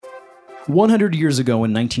100 years ago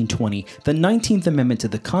in 1920, the 19th Amendment to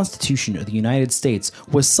the Constitution of the United States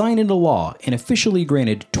was signed into law and officially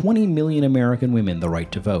granted 20 million American women the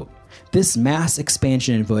right to vote. This mass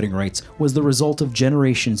expansion in voting rights was the result of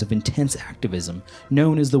generations of intense activism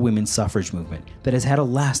known as the women's suffrage movement that has had a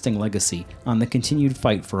lasting legacy on the continued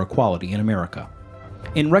fight for equality in America.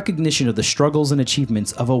 In recognition of the struggles and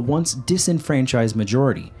achievements of a once disenfranchised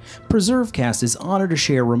majority, PreserveCast is honored to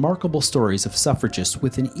share remarkable stories of suffragists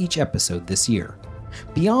within each episode this year.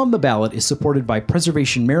 Beyond the Ballot is supported by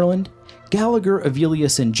Preservation Maryland, Gallagher,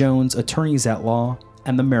 Avelius & Jones Attorneys at Law,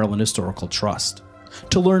 and the Maryland Historical Trust.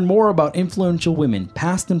 To learn more about influential women,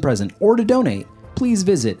 past and present, or to donate, please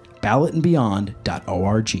visit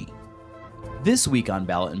ballotandbeyond.org. This week on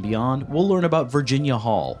Ballot and Beyond, we'll learn about Virginia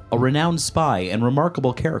Hall, a renowned spy and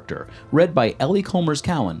remarkable character, read by Ellie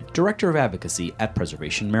Colmers-Cowan, Director of Advocacy at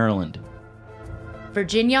Preservation Maryland.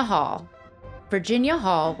 Virginia Hall. Virginia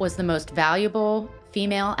Hall was the most valuable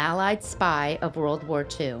female Allied spy of World War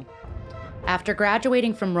II. After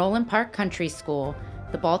graduating from Roland Park Country School,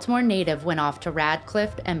 the Baltimore native went off to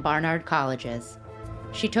Radcliffe and Barnard colleges.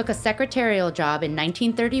 She took a secretarial job in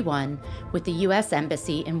 1931 with the U.S.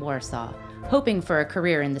 Embassy in Warsaw, hoping for a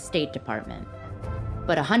career in the State Department.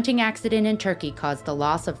 But a hunting accident in Turkey caused the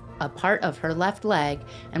loss of a part of her left leg,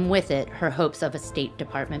 and with it, her hopes of a State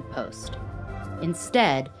Department post.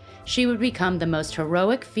 Instead, she would become the most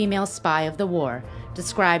heroic female spy of the war,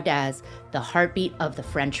 described as the heartbeat of the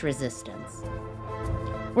French resistance.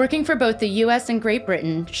 Working for both the U.S. and Great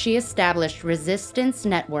Britain, she established resistance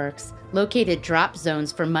networks, located drop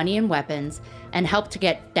zones for money and weapons, and helped to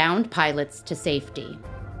get downed pilots to safety.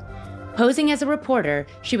 Posing as a reporter,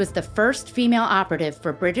 she was the first female operative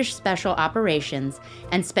for British Special Operations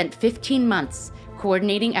and spent 15 months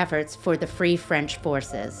coordinating efforts for the Free French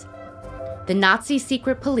Forces. The Nazi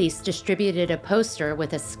secret police distributed a poster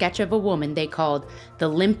with a sketch of a woman they called the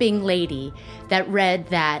Limping Lady that read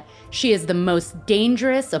that she is the most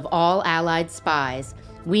dangerous of all Allied spies.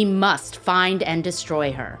 We must find and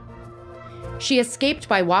destroy her. She escaped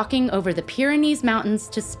by walking over the Pyrenees Mountains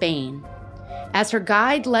to Spain. As her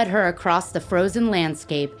guide led her across the frozen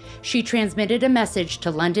landscape, she transmitted a message to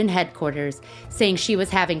London headquarters saying she was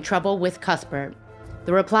having trouble with Cuthbert.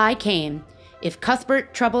 The reply came, "If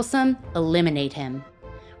Cuthbert troublesome, eliminate him."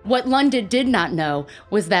 What London did not know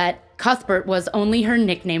was that Cuthbert was only her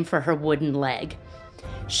nickname for her wooden leg.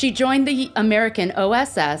 She joined the American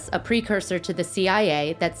OSS, a precursor to the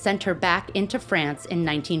CIA that sent her back into France in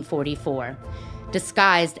 1944,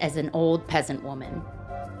 disguised as an old peasant woman.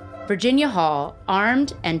 Virginia Hall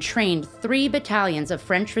armed and trained 3 battalions of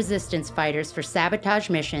French resistance fighters for sabotage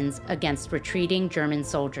missions against retreating German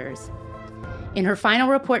soldiers. In her final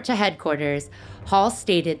report to headquarters, Hall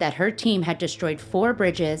stated that her team had destroyed 4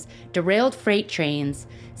 bridges, derailed freight trains,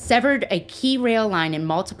 severed a key rail line in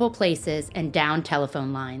multiple places, and downed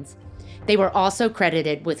telephone lines. They were also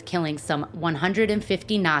credited with killing some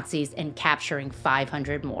 150 Nazis and capturing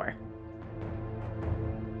 500 more.